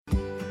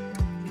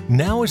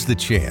Now is the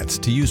chance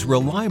to use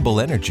reliable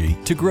energy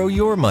to grow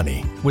your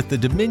money with the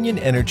Dominion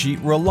Energy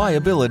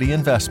Reliability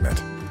Investment.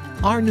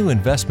 Our new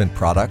investment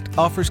product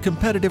offers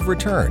competitive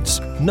returns,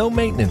 no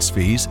maintenance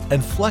fees,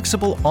 and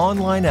flexible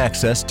online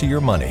access to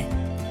your money.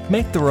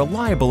 Make the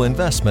reliable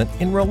investment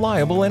in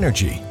reliable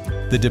energy.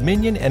 The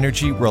Dominion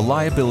Energy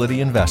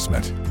Reliability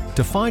Investment.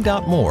 To find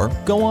out more,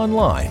 go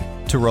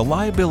online to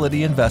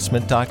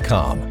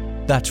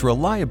reliabilityinvestment.com. That's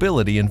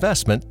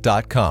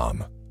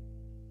reliabilityinvestment.com.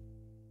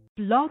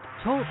 Blog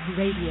Talk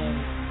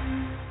Radio.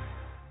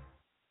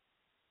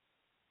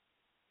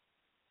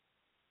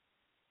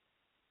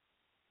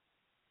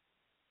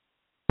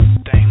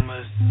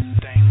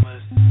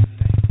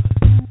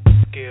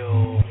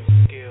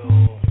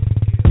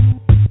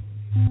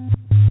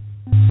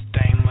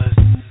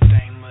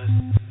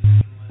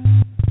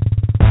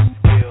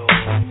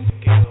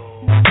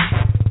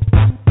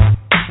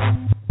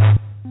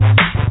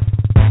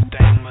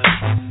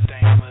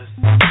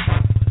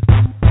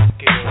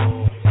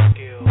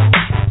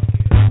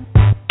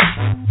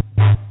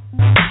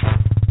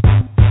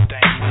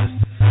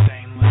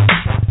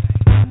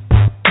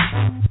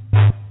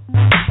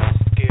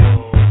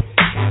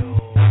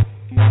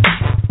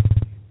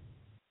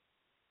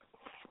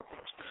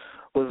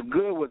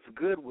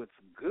 What's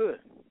good?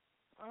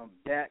 I'm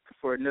back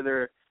for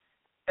another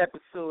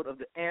episode of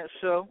The Ant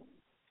Show.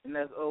 And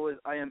as always,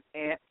 I am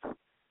Ant,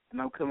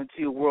 and I'm coming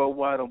to you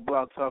worldwide on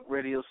Blog Talk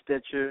Radio,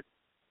 Stitcher,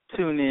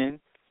 TuneIn,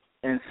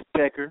 and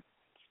Specker.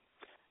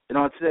 And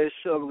on today's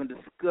show, we're going to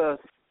discuss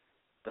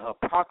the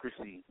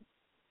hypocrisy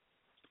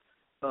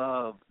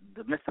of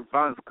domestic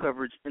violence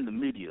coverage in the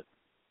media.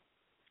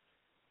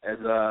 As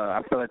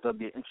I feel like that'll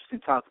be an interesting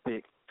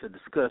topic to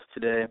discuss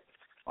today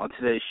on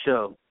today's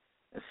show.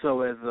 And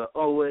so, as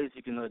always,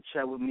 you can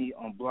chat with me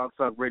on Blog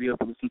Talk Radio if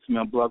you listen to me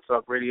on Blog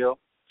Talk Radio.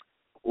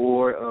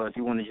 Or if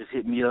you want to just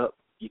hit me up,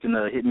 you can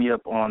hit me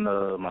up on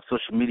my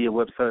social media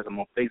websites. I'm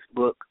on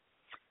Facebook.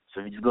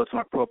 So if you just go to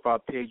my profile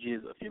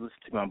pages, if you listen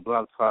to me on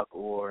Blog Talk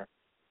or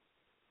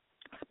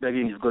Speaker,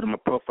 you can just go to my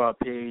profile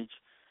page,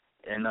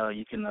 and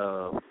you can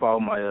follow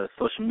my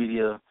social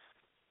media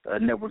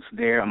networks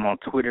there. I'm on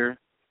Twitter.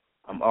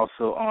 I'm on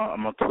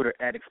Twitter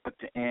at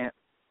 @ExpectAnt,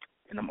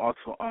 and I'm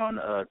also on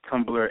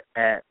Tumblr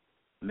at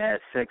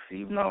Mad Sexy,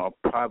 even though I'll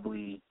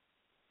probably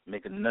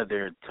make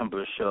another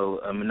Tumblr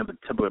another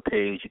Tumblr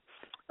page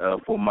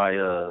for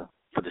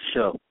the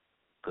show,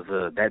 because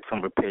that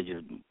Tumblr page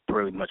is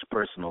very much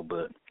personal.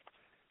 But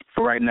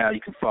for right now,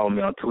 you can follow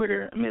me on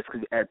Twitter. It's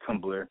at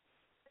Tumblr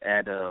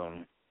at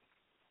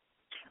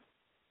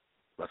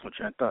lost my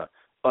train of thought.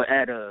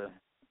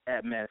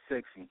 At Mad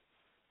Sexy,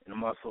 and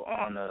I'm also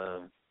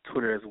on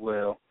Twitter as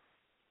well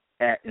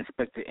at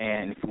Inspector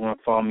Ant. If you want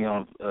to follow me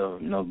on,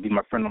 be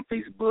my friend on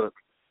Facebook.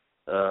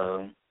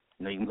 You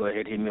can go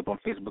ahead and hit me up on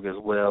Facebook as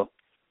well.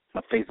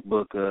 My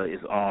Facebook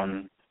is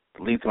on,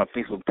 the link to my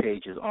Facebook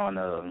page is on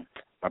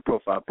my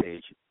profile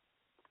page.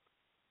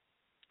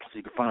 So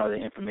you can find all the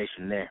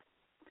information there.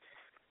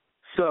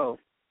 So,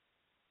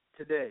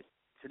 today's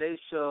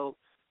show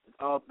is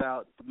all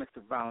about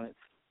domestic violence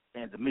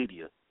and the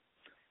media.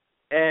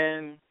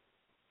 And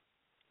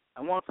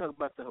I want to talk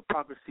about the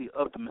hypocrisy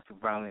of domestic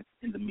violence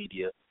in the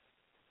media,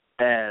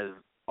 as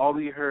all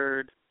we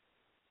heard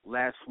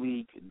last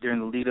week during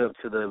the lead-up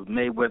to the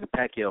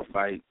Mayweather-Pacquiao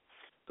fight,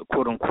 the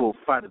quote-unquote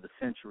fight of the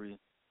century,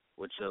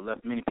 which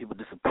left many people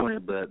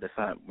disappointed, but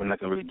we're not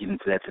going to really get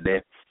into that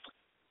today.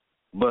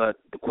 But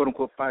the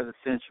quote-unquote fight of the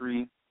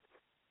century,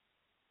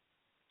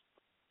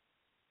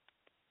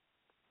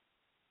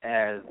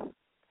 as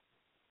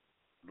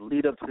the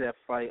lead-up to that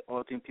fight, all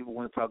the thing people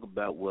want to talk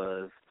about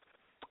was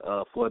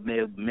Floyd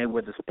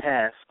Mayweather's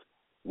past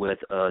with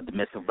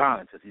domestic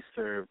violence, as he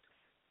served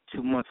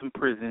 2 months in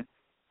prison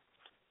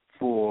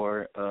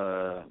for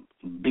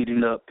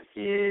beating up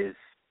his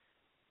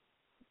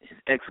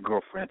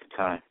ex-girlfriend at the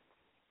time.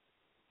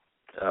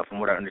 From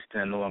what I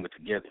understand, no longer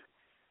together.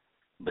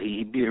 But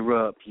he beat her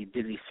up. He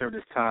served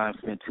his time,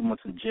 spent 2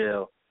 months in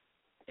jail.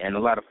 And a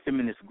lot of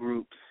feminist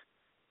groups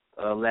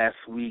last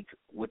week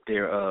with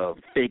their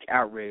fake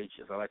outrage,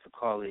 as I like to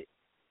call it,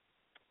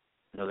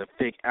 their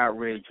fake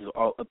outrage was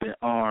all up in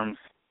arms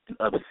and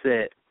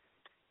upset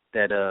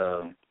that,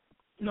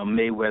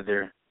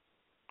 Mayweather,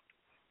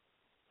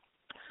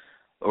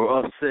 or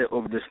upset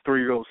over this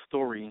 3-year-old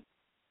story,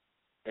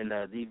 and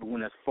they even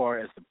went as far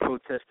as to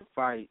protest the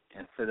fight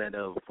and said that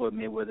Floyd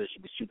Mayweather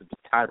should be stripped of the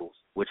titles,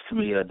 which to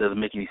me doesn't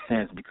make any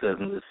sense, because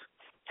this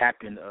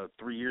happened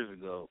 3 years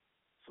ago.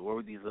 So what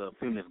were these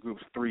feminist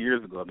groups 3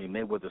 years ago? I mean,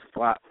 Mayweather's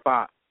fought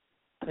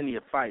plenty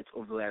of fights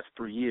over the last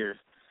 3 years,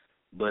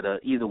 but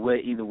either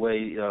way it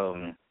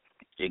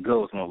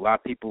goes. A lot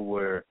of people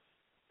were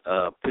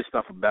pissed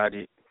off about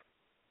it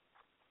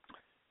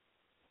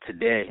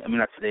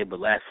not today, but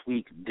last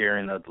week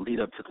during the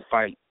lead-up to the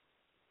fight.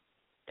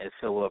 And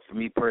so for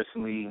me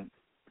personally,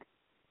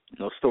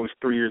 the story's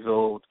 3 years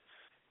old,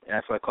 and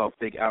that's what I call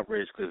fake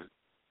outrage, because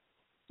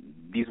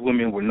these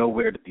women were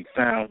nowhere to be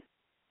found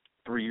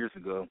 3 years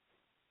ago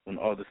when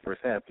all this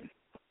first happened.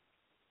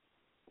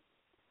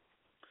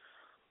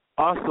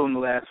 Also, in the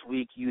last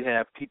week, you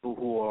have people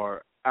who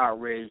are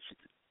outraged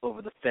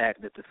over the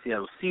fact that the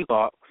Seattle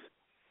Seahawks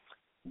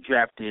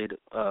drafted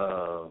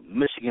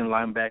Michigan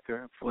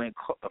linebacker Frank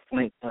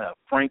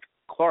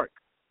Clark.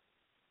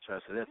 Try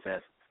to say that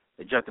fast.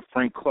 They drafted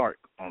Frank Clark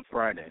on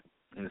Friday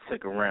in the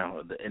second round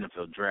of the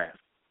NFL draft.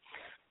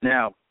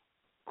 Now,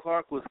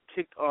 Clark was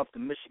kicked off the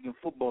Michigan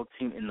football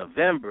team in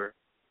November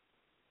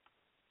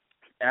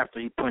after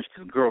he punched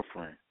his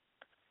girlfriend.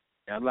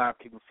 Now, a lot of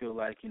people feel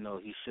like, he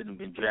shouldn't have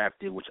been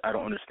drafted, which I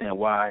don't understand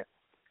why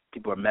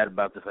people are mad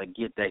about this. I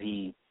get that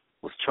he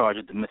was charged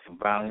with domestic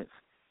violence.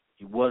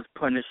 He was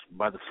punished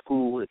by the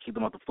school that kicked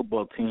him off the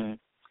football team.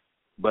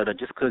 But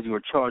just because you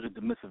were charged with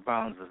domestic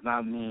violence does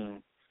not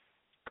mean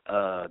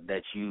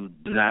that you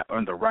do not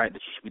earn the right,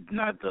 that you should be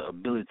denied the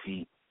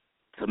ability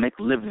to make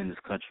a living in this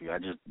country. I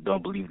just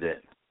don't believe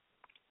that.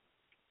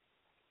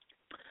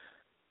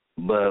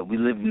 But we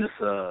live in this,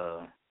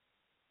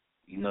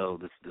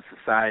 this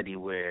society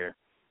where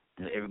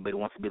everybody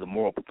wants to be the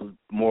moral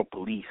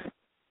police.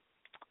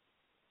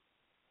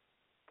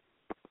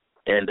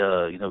 And,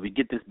 we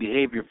get this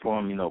behavior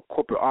from,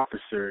 corporate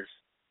officers.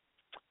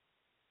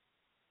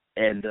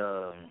 And,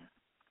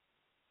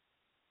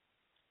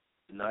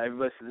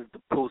 everybody says it's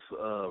the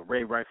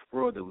post-Ray Rice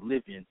world that we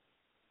live in.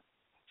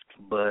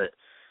 But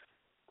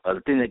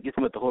the thing that gets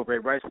me with the whole Ray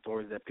Rice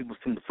story is that people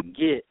seem to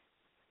forget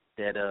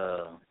that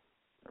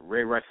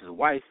Ray Rice's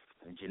wife,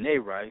 Janae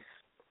Rice,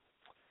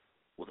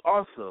 was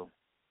also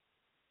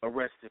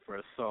arrested for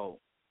assault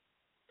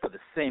for the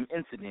same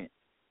incident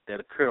that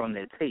occurred on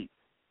that tape.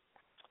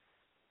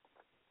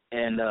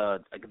 And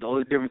the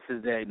only difference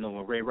is that,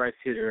 when Ray Rice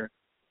hit her,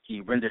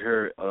 he rendered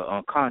her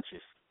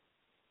unconscious.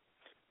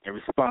 In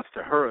response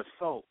to her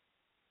assault,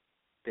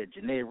 that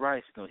Janae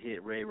Rice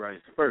hit Ray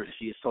Rice first.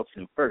 She assaulted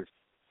him first.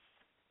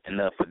 And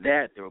for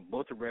that, they were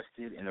both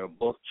arrested and they were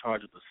both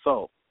charged with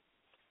assault.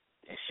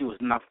 And she was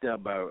knocked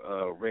out by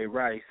Ray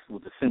Rice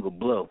with a single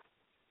blow.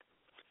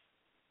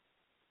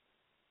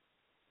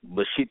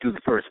 But she threw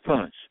the first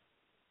punch.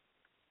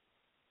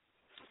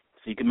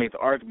 So you can make the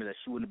argument that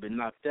she wouldn't have been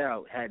knocked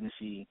out hadn't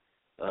she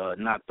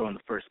not thrown the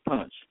first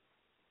punch.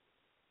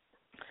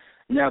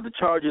 Now, the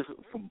charges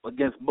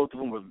against both of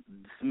them were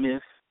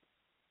dismissed,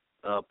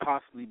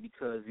 possibly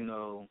because,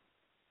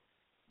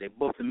 they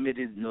both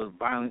admitted,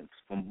 violence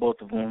from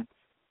both of them.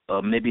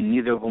 Maybe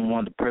neither of them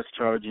wanted to press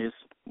charges.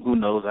 Who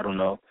knows? I don't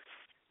know.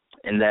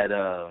 And that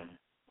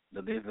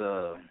there's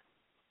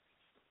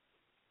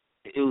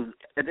it was,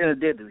 at the end of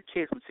the day, the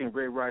case between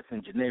Ray Rice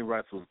and Janae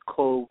Rice was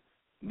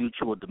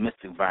co-mutual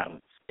domestic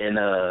violence. And,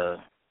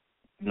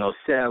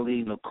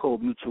 sadly,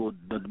 co-mutual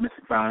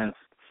domestic violence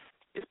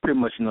is pretty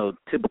much,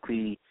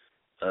 typically,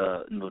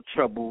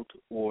 troubled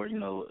or,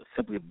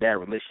 simply a bad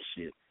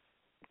relationship.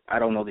 I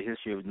don't know the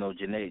history of,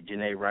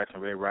 Janae Rice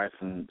and Ray Rice,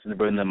 and it's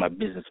never none of my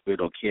business, but I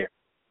don't care.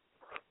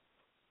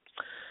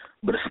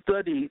 But a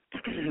study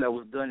that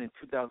was done in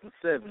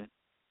 2007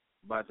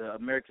 by the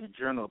American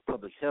Journal of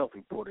Public Health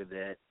reported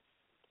that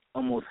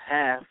almost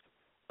half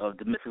of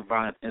domestic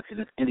violence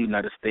incidents in the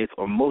United States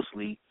are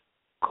mostly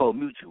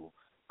co-mutual.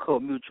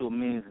 Co-mutual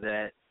means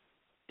that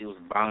it was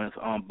violence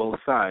on both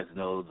sides.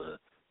 The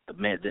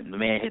man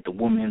hit the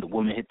woman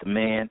hit the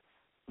man,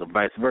 the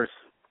vice versa.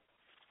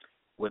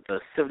 With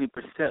 70%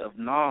 of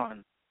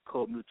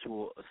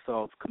non-co-mutual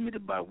assaults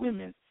committed by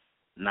women,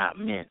 not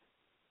men.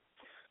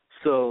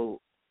 So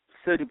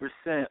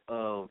 70%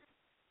 of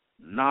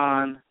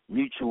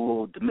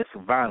non-mutual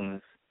domestic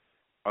violence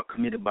are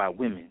committed by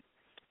women.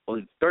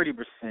 Only 30%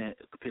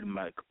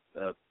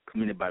 are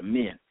committed by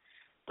men.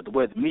 But the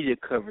way the media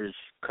covers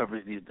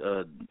these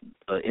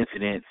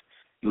incidents,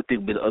 you would think it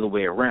would be the other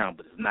way around,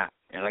 but it's not.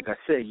 And like I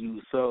said,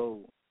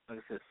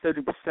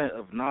 70%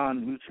 of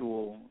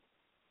non-mutual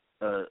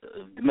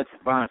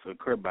domestic violence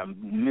occurred by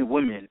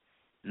women,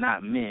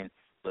 not men.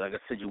 But like I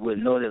said, you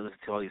wouldn't know that. Listen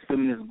to all these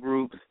feminist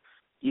groups,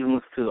 even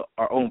listen to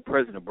our own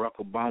president, Barack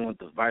Obama,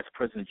 the vice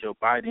president, Joe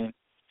Biden,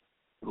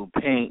 who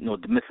paint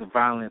domestic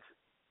violence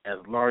as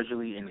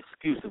largely and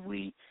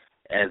exclusively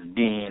as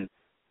being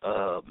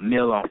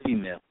male on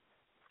female.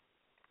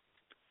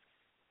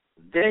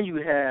 Then you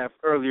have,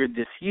 earlier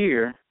this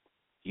year,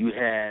 you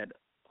had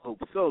Hope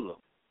Solo.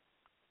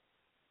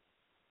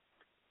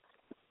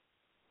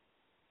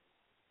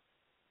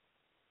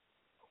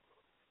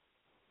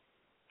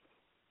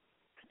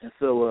 And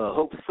so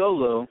Hope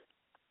Solo,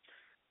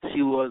 she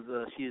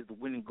is the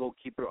winning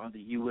goalkeeper on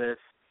the U.S.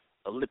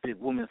 Olympic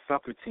women's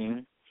soccer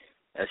team,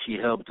 as she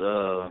helped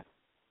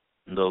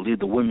lead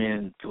the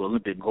women to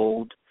Olympic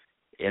gold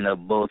in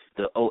both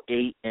the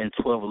 2008 and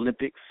 2012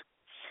 Olympics.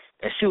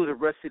 And she was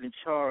arrested and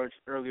charged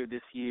earlier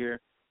this year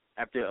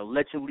after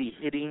allegedly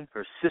hitting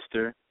her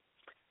sister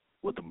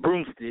with a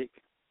broomstick.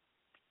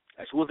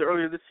 Actually, was it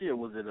earlier this year?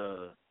 Was it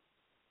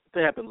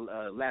that happened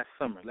last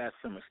summer? Last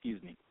summer.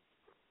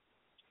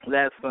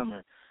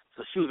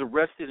 So she was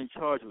arrested and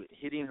charged with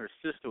hitting her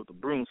sister with a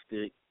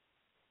broomstick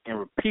and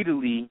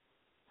repeatedly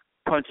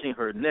punching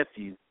her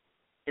nephew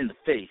in the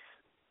face.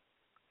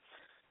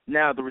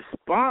 Now, the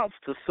response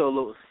to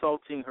Solo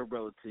assaulting her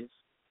relatives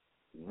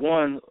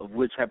one of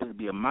which happens to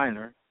be a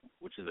minor,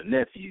 which is a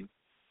nephew,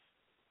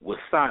 was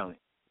silent.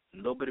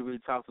 Nobody really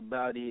talks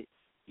about it.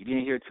 You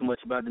didn't hear too much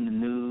about it in the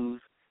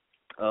news.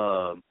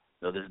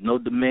 There's no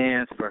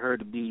demands for her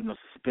to be,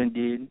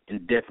 suspended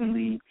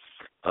indefinitely.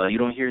 You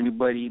don't hear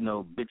anybody,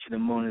 bitching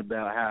and moaning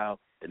about how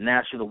the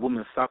National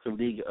Women's Soccer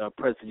League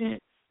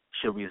president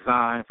should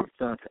resign for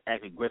failing to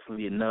act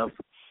aggressively enough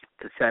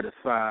to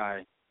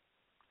satisfy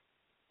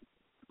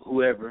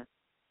whoever.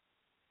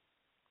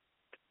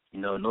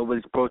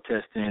 Nobody's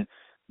protesting.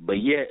 But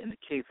yet, in the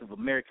case of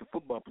American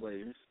football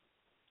players,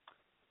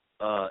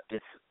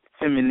 it's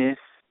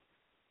feminists,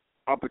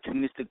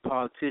 opportunistic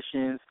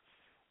politicians,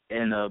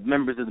 and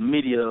members of the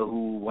media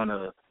who want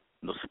to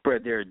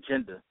spread their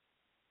agenda.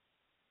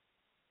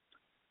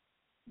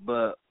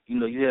 But,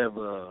 you have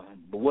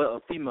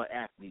female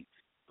athletes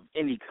of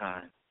any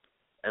kind,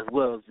 as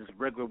well as just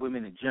regular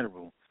women in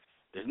general.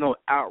 There's no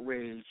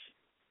outrage,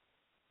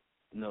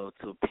 to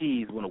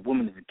appease when a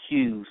woman is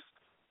accused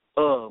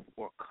of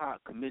or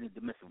caught committing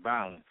domestic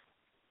violence.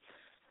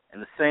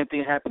 And the same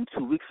thing happened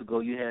 2 weeks ago.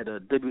 You had a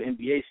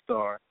WNBA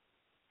star,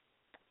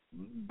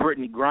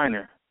 Brittany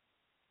Griner,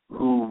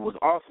 who was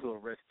also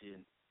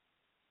arrested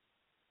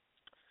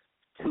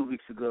 2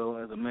 weeks ago,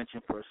 as I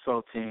mentioned, for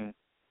assaulting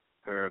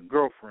her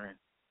girlfriend,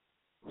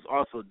 who was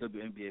also a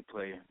WNBA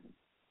player.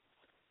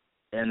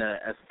 And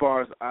as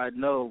far as I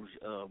know,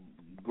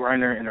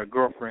 Griner and her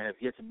girlfriend have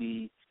yet to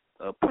be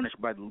punished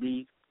by the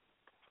league.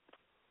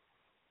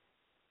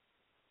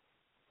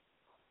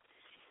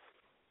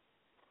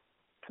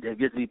 They've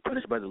yet to be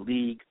punished by the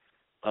league.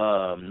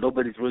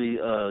 Nobody's really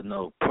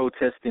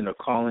protesting or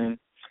calling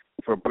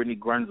for Brittany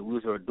Griner to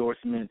lose her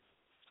endorsement.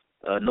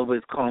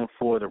 Nobody's calling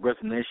for the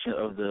resignation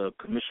of the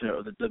commissioner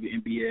of the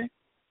WNBA.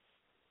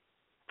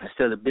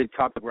 Instead, the big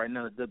topic right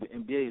now in the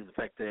WNBA is the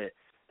fact that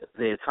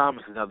Isaiah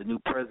Thomas is now the new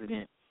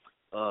president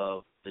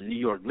of the New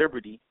York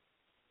Liberty,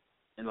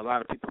 and a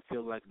lot of people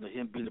feel like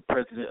him being the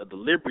president of the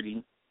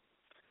Liberty,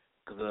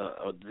 because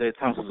Isaiah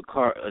Thomas was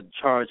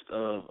charged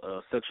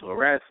of sexual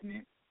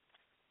harassment,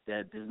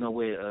 that there's no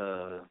way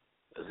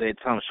Isaiah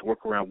Thomas should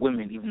work around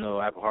women, even though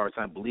I have a hard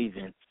time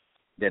believing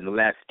that in the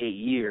last 8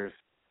 years,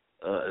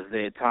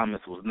 Isaiah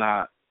Thomas was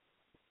not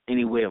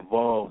any way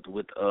involved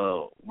with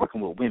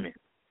working with women.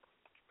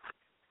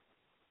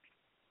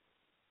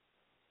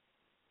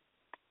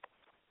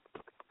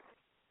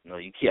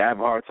 I have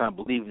a hard time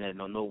believing that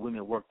no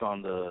women worked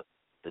on the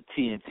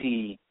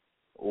TNT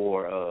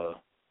or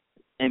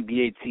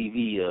NBA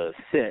TV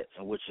set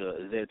in which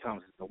Isaiah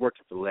Thomas has been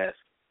working for the last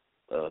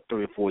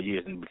 3 or 4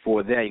 years. And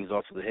before that, he was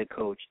also the head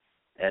coach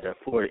at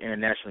Florida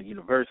International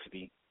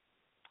University,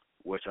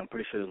 which I'm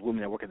pretty sure there's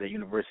women that work at that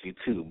university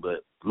too.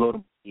 But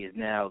Lord, he is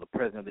now the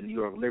president of the New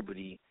York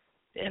Liberty,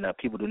 and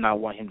people do not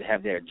want him to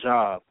have that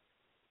job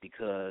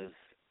because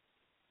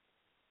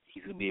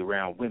he's going to be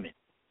around women.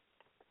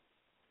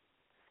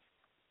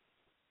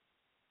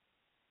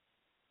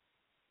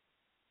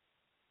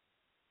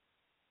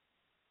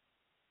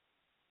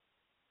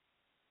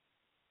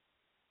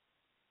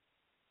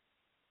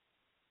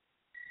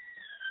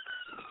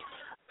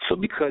 So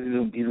because he's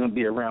going to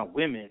be around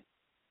women,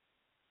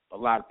 a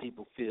lot of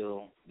people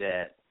feel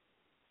that,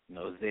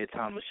 Isaiah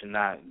Thomas should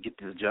not get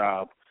this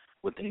job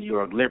with the New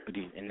York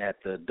Liberty, and that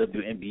the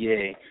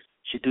WNBA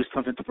should do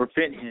something to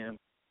prevent him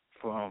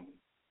from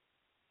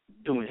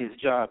doing his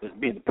job as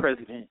being the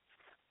president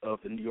of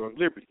the New York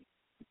Liberty.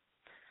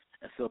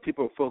 And so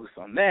people are focused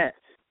on that,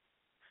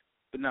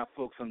 but not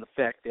focused on the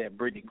fact that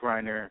Brittany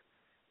Griner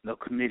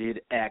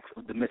committed acts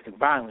of domestic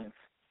violence,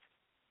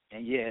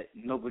 and yet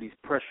nobody's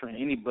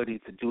pressuring anybody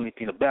to do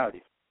anything about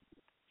it.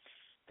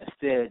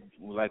 Instead,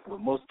 like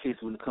with most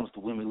cases when it comes to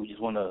women, we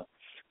just want to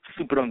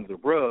sweep it under the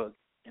rug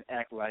and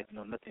act like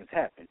nothing's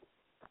happened.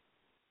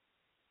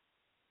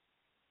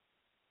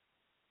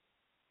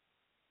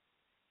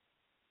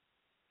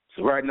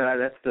 So right now,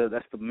 that's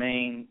the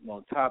main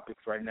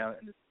topics right now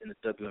in the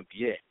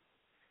WNBA.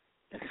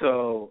 And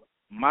so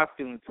my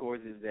feeling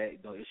towards it is that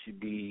it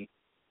should be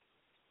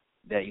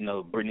that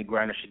Brittany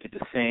Griner should get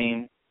the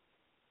same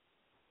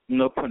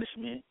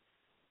punishment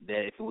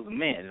that if it was a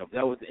man. If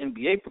that was an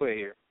NBA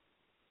player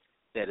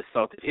that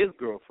assaulted his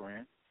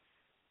girlfriend,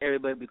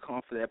 everybody would be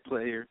calling for that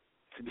player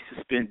to be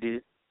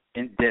suspended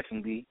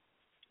indefinitely.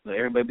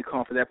 Everybody would be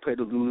calling for that player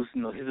to lose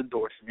his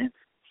endorsement.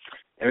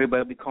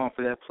 Everybody would be calling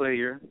for that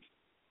player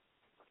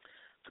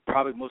to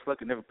probably most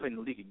likely never play in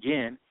the league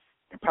again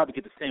and probably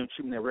get the same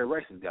treatment that Ray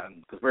Rice has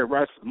gotten, because Ray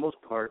Rice, for the most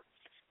part,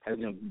 has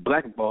been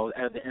blackballed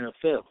out of the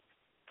NFL.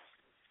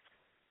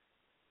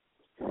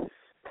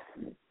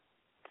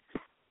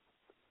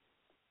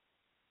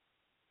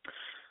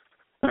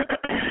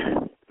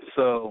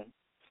 So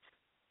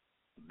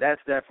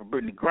that's that for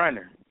Brittany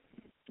Griner.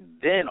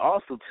 Then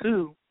also,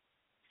 too,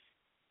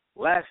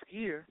 last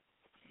year,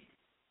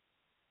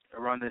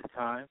 around this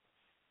time,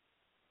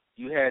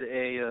 you had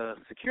a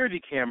security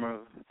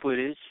camera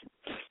footage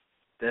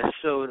that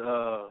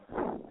showed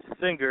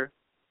singer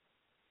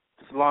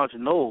Solange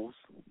Knowles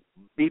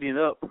beating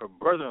up her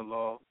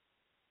brother-in-law,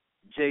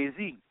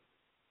 Jay-Z.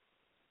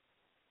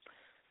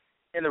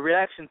 And the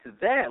reaction to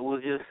that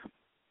was just,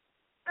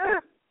 eh.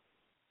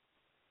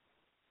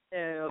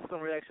 And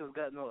some reactions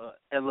got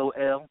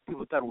LOL.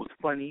 People thought it was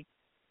funny.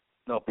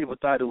 No, people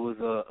thought it was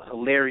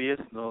hilarious.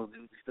 No,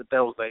 that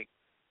was like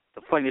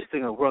the funniest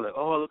thing in the world. Like,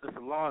 oh, look at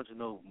Solange,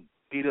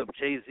 beat up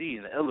Jay-Z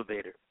in the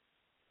elevator.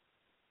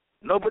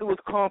 Nobody was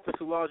calling for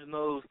Solange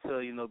Knowles to,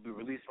 be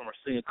released from her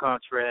singing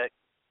contract.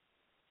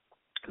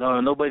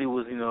 No, nobody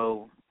was,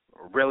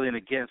 rallying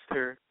against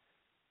her.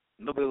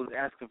 Nobody was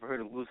asking for her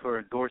to lose her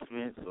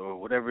endorsements or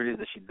whatever it is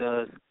that she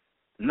does.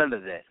 None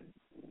of that.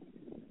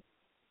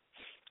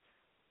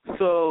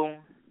 So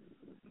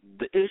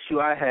the issue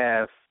I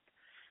have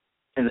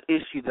and the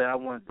issue that I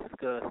want to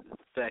discuss is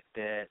the fact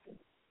that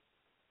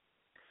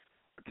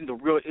I think the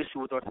real issue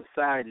with our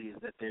society is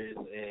that there is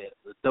a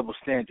double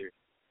standard.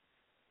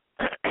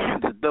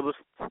 The double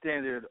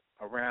standard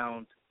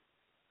around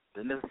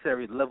the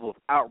necessary level of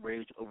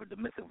outrage over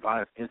domestic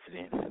violence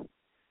incidents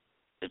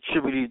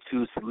attributed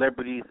to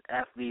celebrities,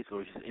 athletes,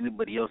 or just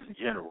anybody else in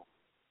general.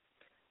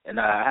 And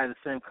I had the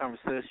same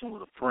conversation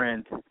with a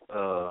friend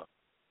a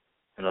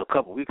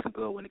couple of weeks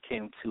ago when it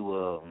came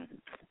to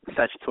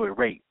statutory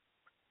rape.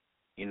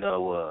 If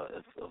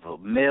a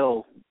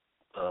male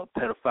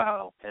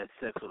pedophile has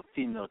sex with a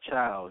female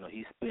child,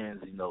 he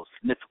spends,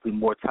 significantly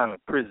more time in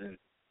prison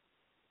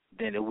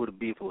than it would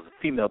be if it was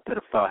a female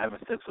pedophile having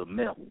sex with a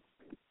male.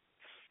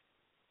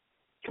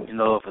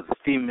 If it's a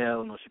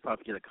female, she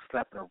probably get like a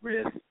slap in her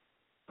wrist,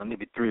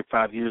 maybe 3 or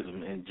 5 years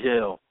in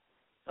jail.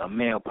 A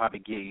male probably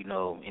get,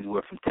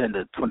 anywhere from 10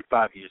 to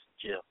 25 years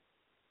in jail.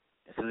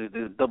 And so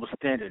there's a double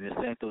standard, and the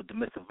same thing with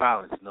domestic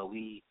violence.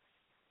 We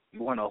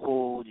want to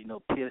hold,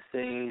 PSAs,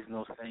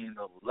 saying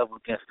the level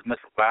against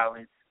domestic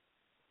violence.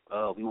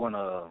 We want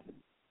to,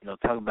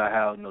 talk about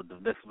how,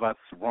 domestic violence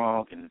is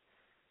wrong and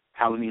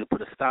how we need to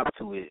put a stop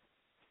to it.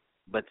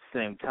 But at the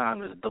same time,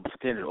 there's a double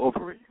standard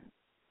over it.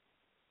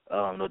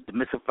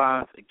 Domestic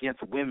violence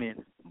against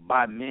women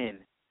by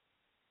men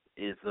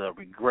is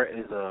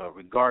regarded as a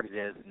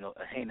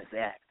heinous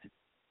act,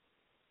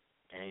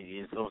 and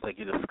it's almost like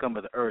you're the scum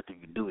of the earth if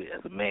you do it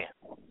as a man.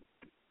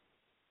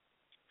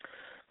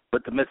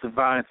 But domestic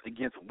violence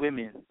against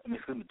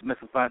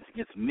domestic violence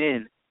against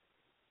men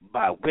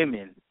by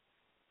women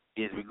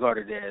is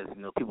regarded as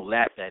people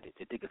laugh at it,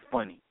 they think it's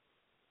funny.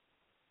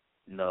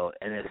 And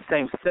the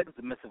same-sex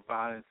domestic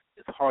violence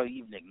is hardly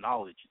even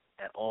acknowledged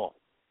at all.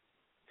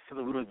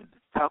 Something we don't even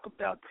talk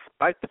about,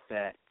 despite the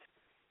fact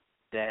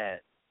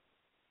that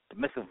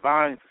domestic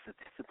violence is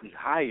statistically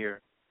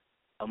higher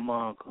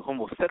among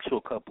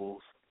homosexual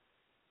couples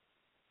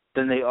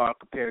than they are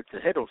compared to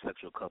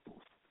heterosexual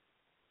couples.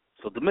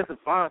 So domestic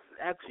violence is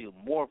actually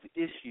more of an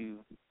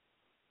issue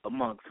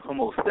amongst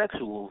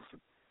homosexuals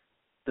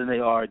than they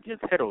are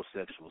against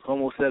heterosexuals.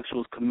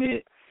 Homosexuals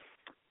commit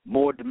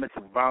more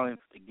domestic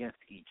violence against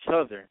each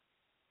other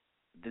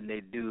than they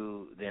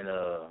do than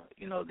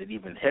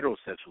even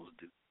heterosexuals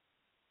do.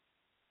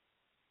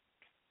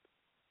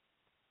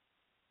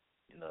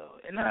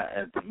 And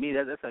to me,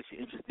 that's actually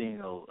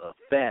interesting, a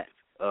fact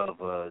of,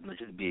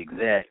 just to be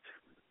exact.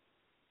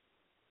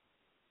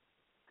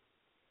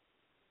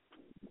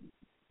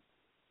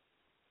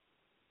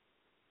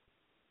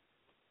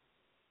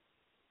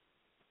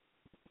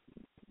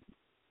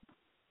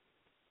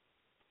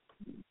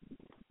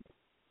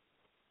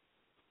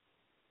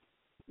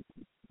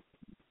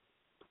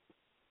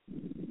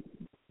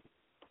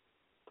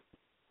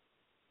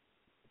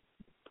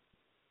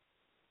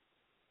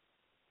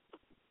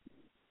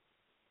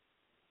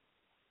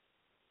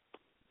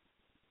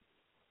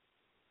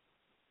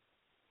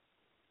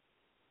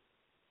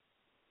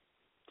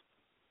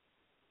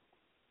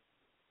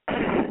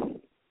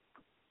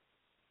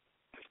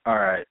 All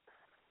right.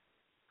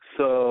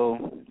 So,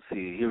 let's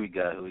see, here we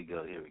go.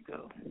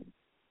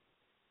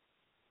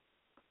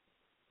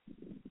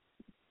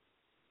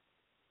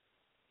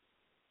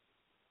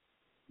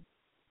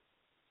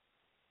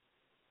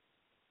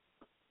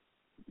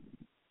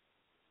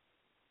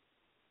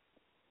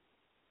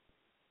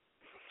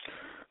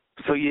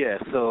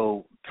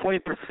 So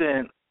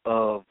 20%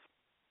 of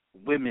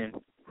women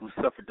who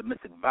suffer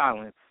domestic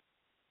violence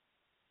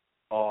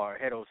are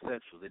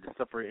heterosexual. They just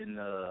suffer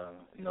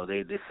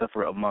they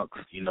suffer amongst,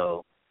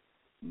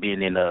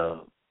 being in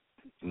a,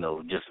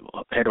 just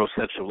a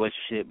heterosexual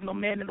relationship,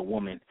 man and a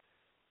woman.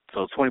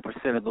 So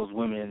 20% of those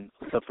women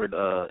suffered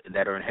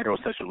that are in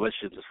heterosexual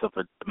relationships have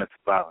suffered domestic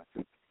violence,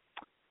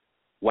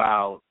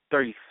 while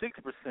 36%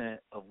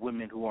 of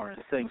women who are in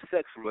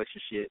same-sex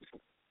relationships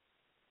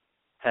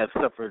have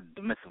suffered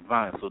domestic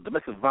violence. So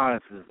domestic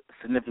violence is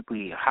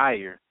significantly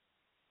higher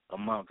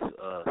amongst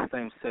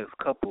same-sex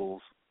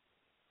couples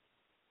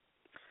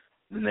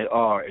than they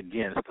are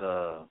against,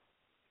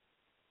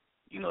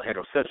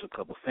 heterosexual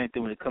couples. Same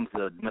thing when it comes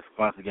to domestic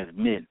violence against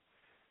men.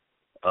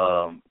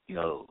 7%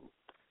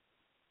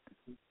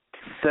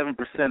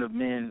 of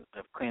men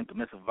have claimed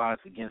domestic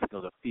violence against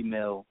their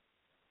female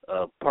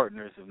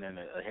partners in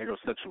a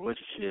heterosexual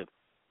relationship,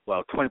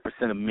 while 20%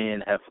 of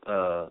men have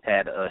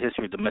had a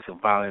history of domestic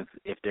violence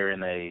if they're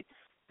in a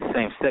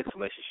same-sex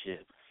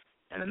relationship.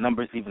 and the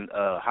number is even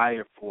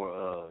higher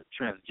for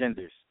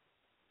transgenders,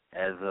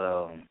 as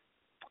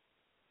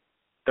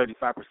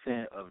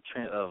 35% of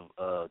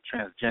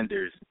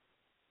transgenders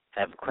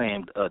have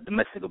claimed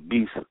domestic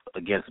abuse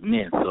against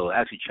men. So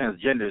actually,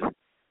 transgenders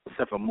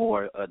suffer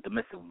more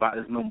domestic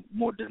violence. There's no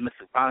more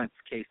domestic violence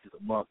cases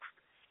amongst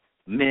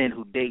men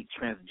who date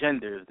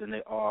transgenders than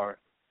there are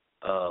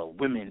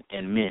women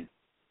and men.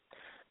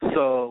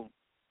 So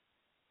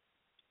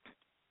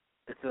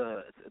it's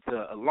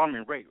a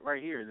alarming rate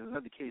right here. There's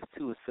another case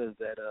too. It says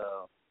that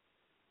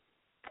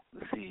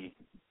let's see,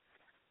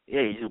 yeah,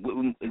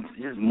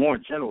 it's just more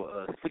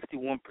general.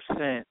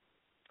 61%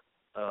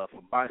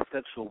 for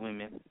bisexual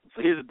women.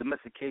 So here's the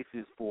domestic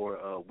cases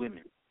for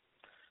women.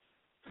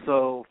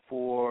 So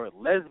for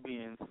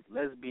lesbians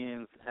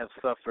have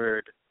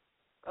suffered.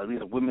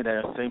 These are women that are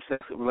in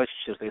same-sex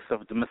relationships. They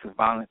suffer domestic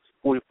violence.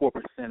 44%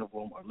 of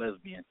them are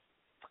lesbians.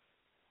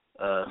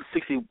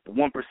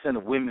 61%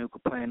 of women who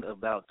complain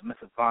about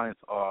domestic violence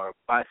are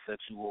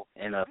bisexual,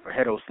 and for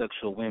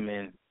heterosexual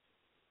women,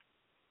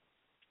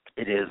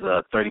 it is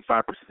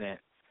 35%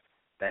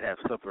 that have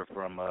suffered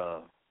from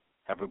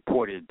have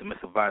reported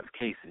domestic violence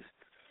cases.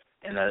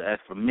 And as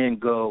for men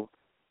go,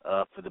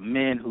 for the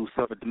men who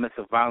suffer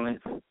domestic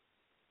violence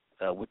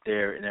in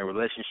their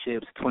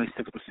relationships,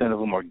 26% of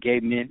them are gay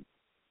men.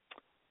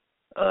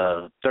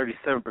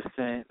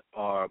 37%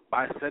 are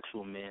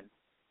bisexual men,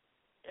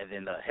 and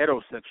then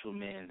heterosexual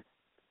men,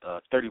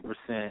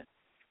 30%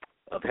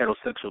 of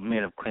heterosexual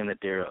men have claimed that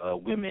their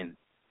women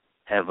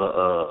have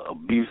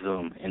abused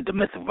them in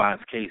domestic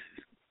violence cases.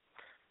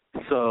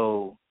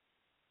 So,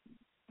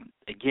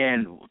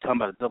 again, talking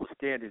about a double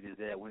standard is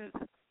that when it's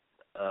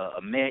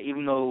a man,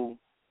 even though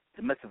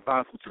domestic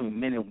violence between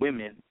men and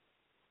women,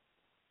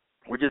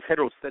 we're just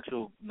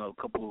heterosexual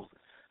couples.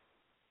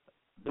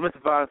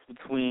 Domestic violence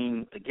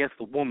against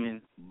a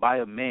woman by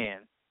a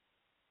man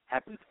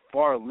happens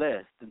far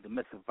less than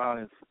domestic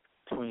violence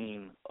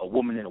between a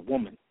woman and a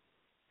woman.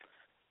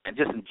 And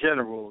just in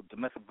general,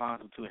 domestic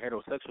violence between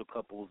heterosexual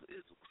couples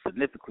is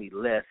significantly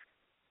less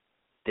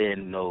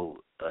than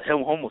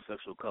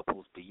homosexual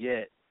couples, but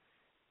yet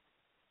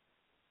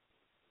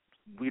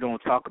we don't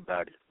talk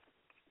about it.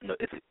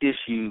 It's an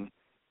issue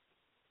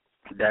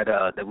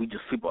that we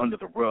just sweep under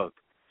the rug.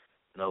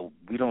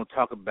 We don't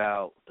talk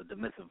about the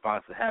domestic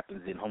violence that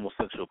happens in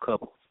homosexual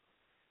couples.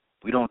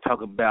 We don't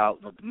talk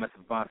about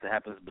domestic violence that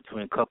happens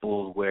between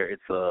couples where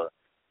it's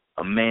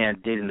a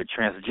man dating a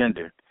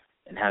transgender,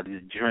 and how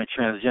these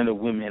transgender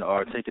women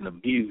are taking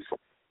abuse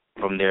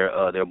from their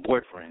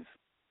boyfriends.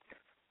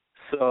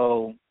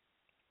 So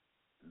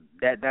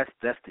that's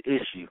the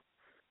issue.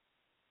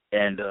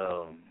 And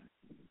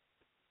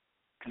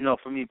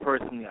for me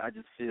personally, I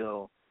just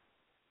feel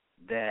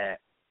that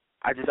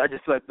I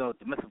just feel like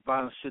domestic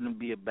violence shouldn't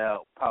be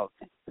about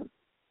politics.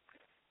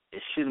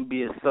 It shouldn't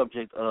be a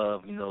subject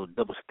of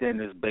double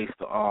standards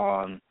based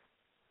on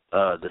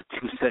the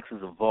two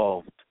sexes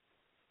involved.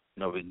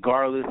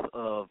 Regardless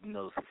of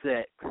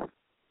sex,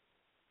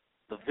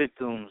 the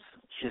victims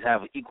should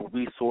have equal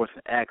resource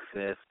and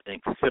access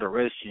and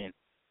consideration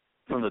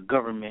from the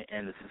government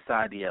and the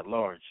society at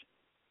large,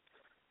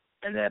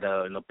 and that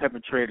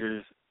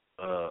perpetrators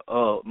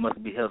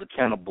must be held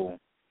accountable,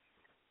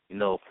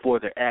 for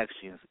their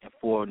actions and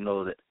for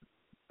the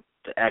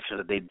actions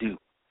that they do.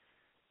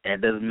 And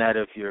it doesn't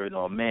matter if you're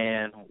a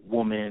man,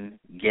 woman,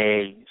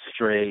 gay,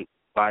 straight,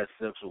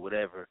 bisexual,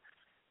 whatever.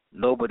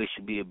 Nobody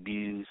should be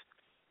abused.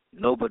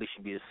 Nobody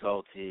should be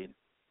assaulted,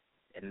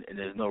 and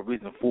there's no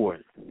reason for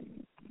it.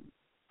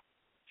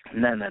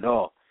 None at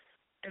all.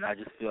 And I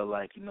just feel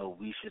like,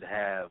 we should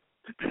have,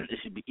 it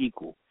should be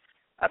equal.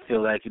 I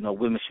feel like,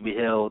 women should be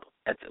held,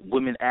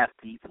 women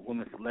athletes,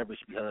 women celebrities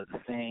should be held at the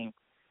same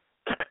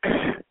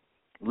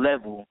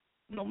level,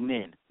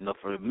 men.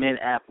 For men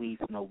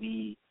athletes,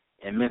 we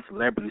and men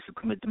celebrities who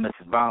commit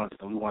domestic violence,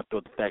 and we want to throw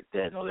the fact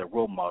that, they're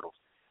role models.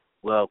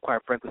 Well, quite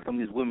frankly, some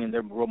of these women,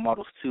 they're role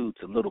models, too,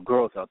 to little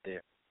girls out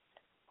there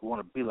who want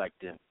to be like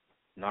them.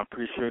 I'm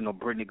pretty sure,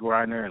 Brittany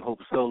Griner and Hope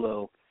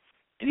Solo,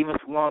 and even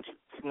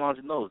Solange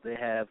knows they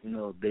have,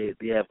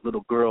 they have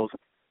little girls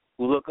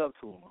who look up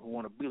to them, who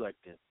want to be like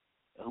them,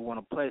 who want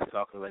to play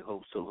soccer like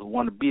Hope Solo, who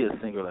want to be a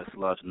singer like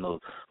Solange knows,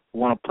 who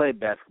want to play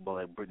basketball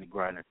like Brittany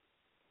Griner.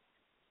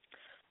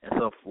 And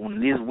so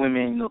when these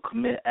women,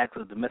 commit acts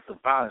of domestic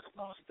violence,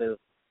 instead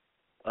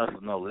of us,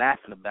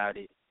 laughing about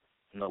it,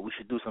 we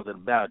should do something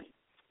about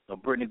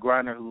it. Brittany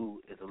Griner,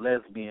 who is a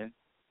lesbian,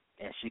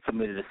 and she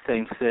committed a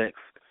same-sex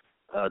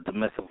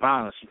domestic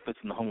violence, she fits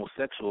in the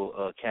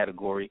homosexual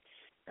category.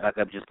 And like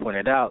I've just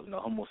pointed out,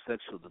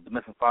 the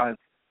domestic violence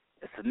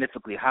is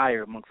significantly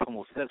higher amongst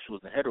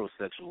homosexuals than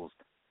heterosexuals.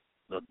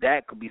 So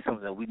that could be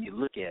something that we need to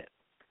look at.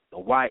 So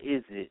why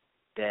is it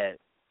that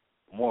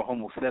more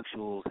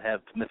homosexuals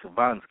have domestic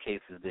violence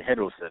cases than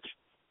heterosexuals?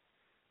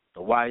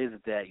 So why is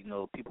it that,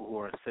 people who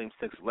are in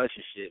same-sex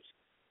relationships,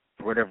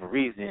 for whatever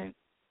reason,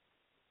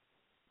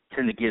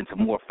 tend to get into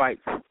more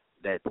fights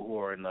than people who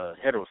are in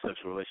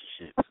heterosexual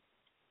relationships?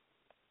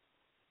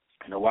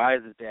 Why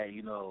is it that,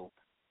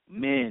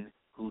 men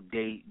who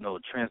date,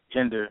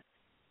 transgender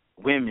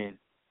women,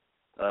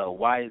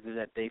 why is it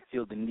that they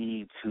feel the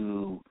need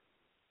to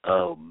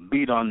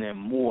beat on them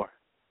more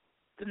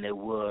than they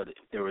would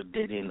if they were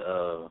dating,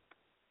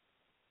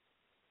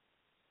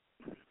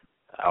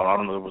 I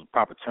don't know if it was a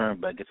proper term,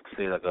 but I guess you could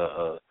say like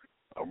a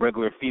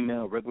regular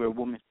female, a regular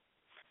woman.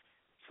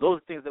 So those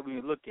are things that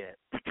we look at.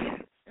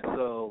 And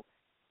so,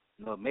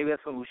 maybe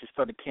that's something we should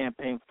start a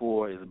campaign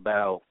for, is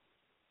about,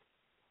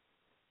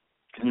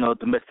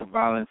 domestic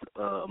violence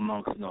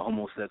amongst,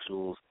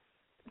 homosexuals.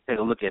 Take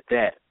a look at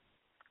that.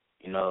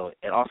 And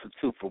also,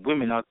 too, for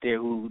women out there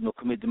who,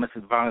 commit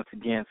domestic violence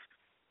against,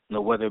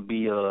 whether it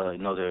be,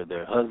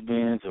 their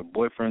husbands or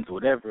boyfriends or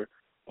whatever,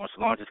 or in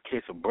Solange's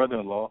case, her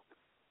brother-in-law,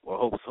 or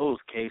Hope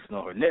Soul's case,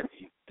 her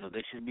nephew,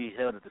 they should be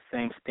held at the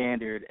same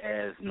standard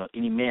as,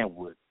 any man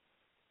would.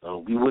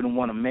 We wouldn't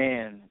want a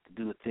man to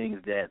do the things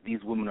that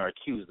these women are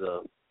accused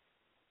of,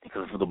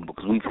 because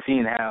we've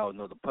seen how,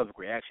 the public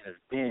reaction has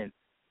been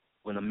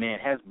when a man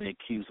has been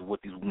accused of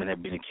what these women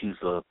have been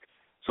accused of.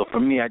 So for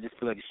me, I just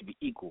feel like it should be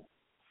equal.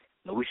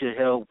 We should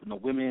help,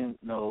 women,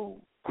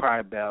 cry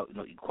about,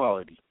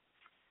 equality.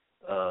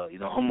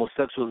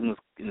 Homosexuals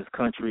in this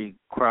country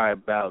cry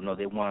about,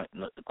 they want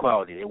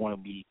equality. They want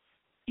to be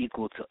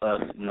equal to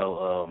us,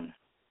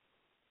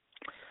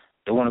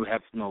 they want to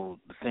have, the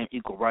same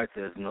equal rights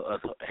as,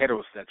 us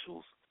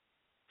heterosexuals.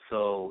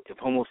 So if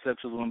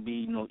homosexuals want to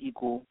be,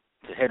 equal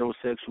to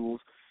heterosexuals,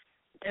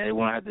 and they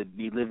want to have to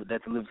live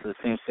to the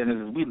same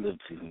standards as we live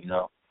to,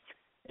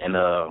 and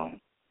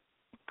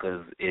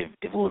because if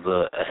it was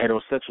a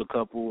heterosexual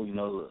couple,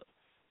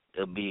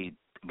 it'll be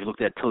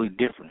looked at totally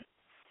different.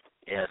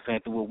 Yeah,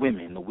 same thing with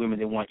women. The women,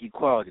 they want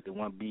equality. They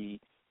want to be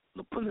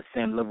put in the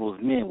same level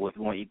as men. Well, if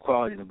we want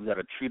equality, then we got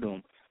to treat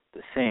them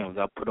the same. We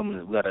got to put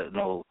them,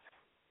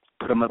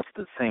 put them up to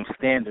the same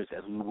standards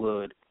as we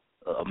would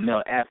a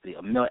male athlete.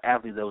 A male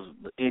athlete that was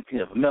anything.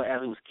 If a male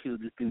athlete was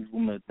killed, these things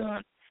women have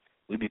done,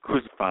 we'd be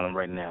crucifying them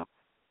right now.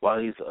 While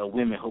these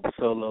women, Hope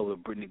Solo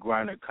and Brittany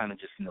Griner, kind of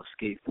just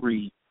skate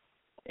free,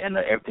 and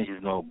everything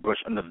just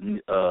brush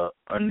underneath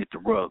the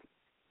rug.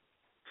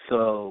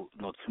 So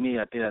to me,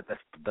 I think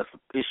that's the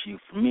issue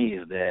for me,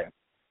 is that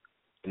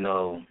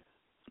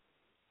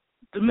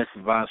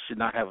domestic violence should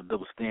not have a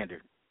double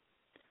standard,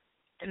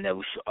 and that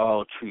we should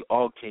all treat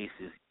all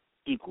cases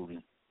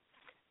equally.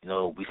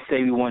 We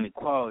say we want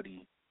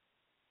equality,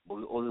 but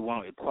we only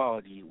want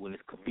equality when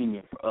it's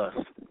convenient for us,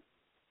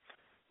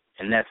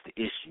 and that's the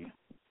issue.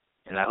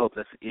 And I hope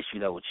that's the issue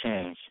that will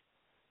change.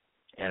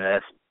 And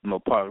that's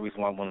part of the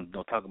reason why I want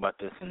to talk about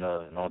this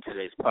on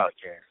today's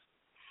podcast.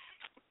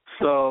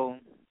 So,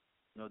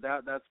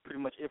 that's pretty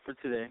much it for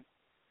today.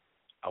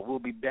 I will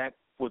be back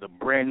with a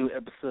brand new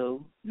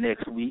episode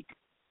next week.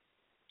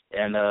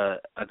 And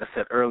like I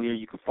said earlier,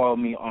 you can follow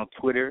me on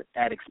Twitter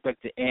at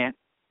 @expectedant.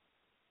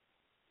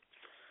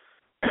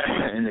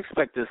 And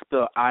expect to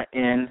spell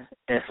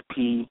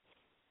INSPECTA,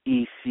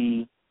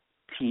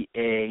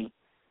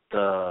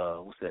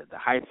 the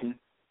hyphen,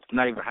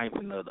 not even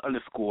hyphen, the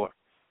underscore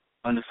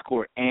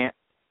ant.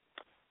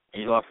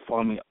 And you can also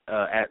follow me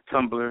at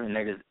Tumblr, and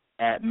that is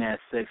at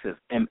MadSex, that's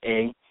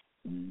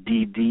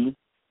MADDSEXXY.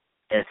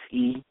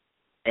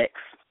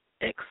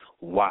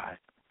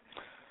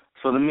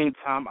 So in the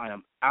meantime, I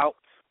am out,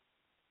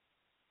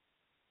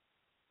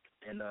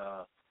 and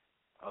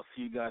I'll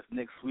see you guys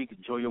next week.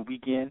 Enjoy your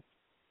weekend.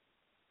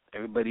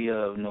 Everybody,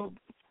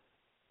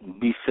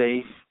 be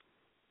safe,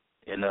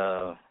 and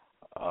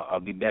I'll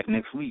be back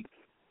next week.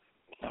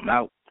 I'm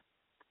out.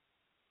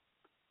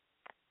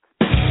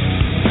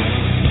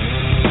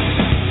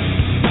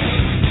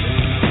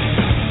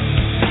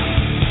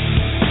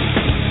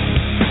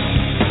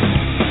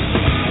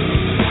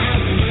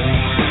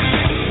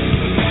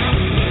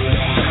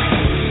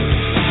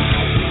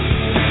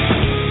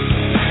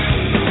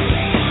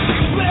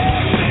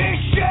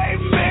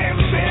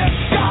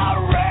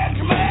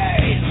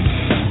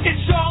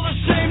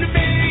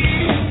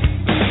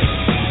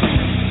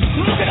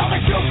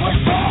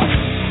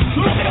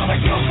 Look at all the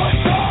useless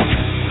talk.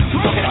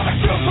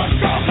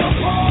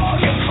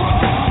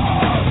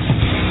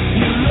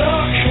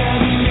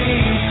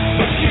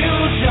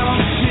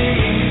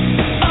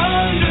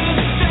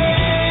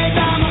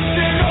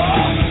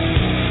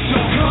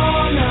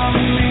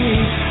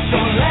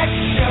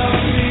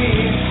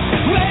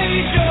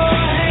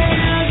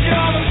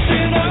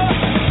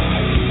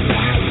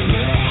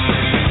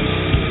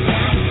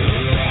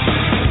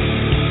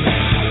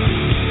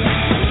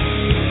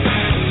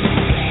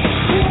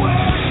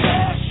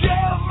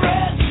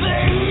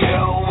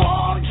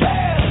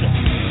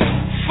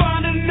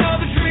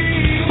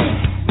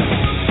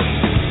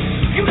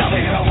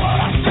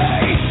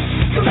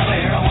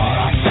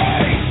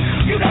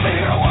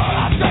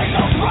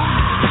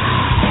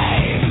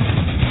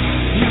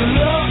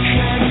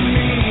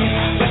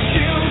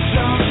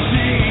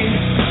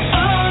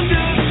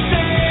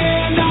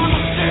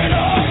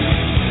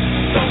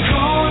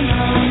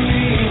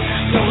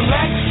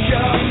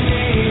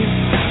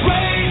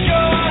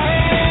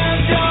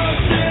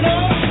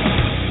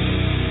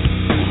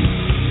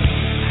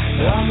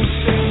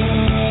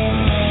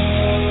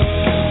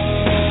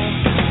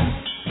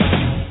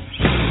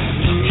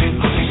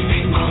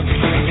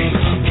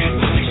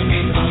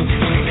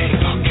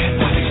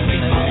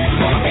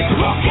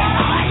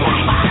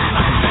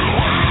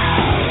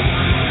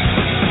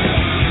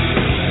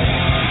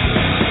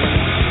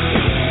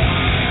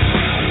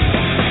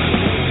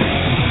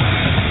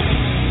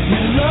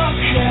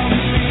 Look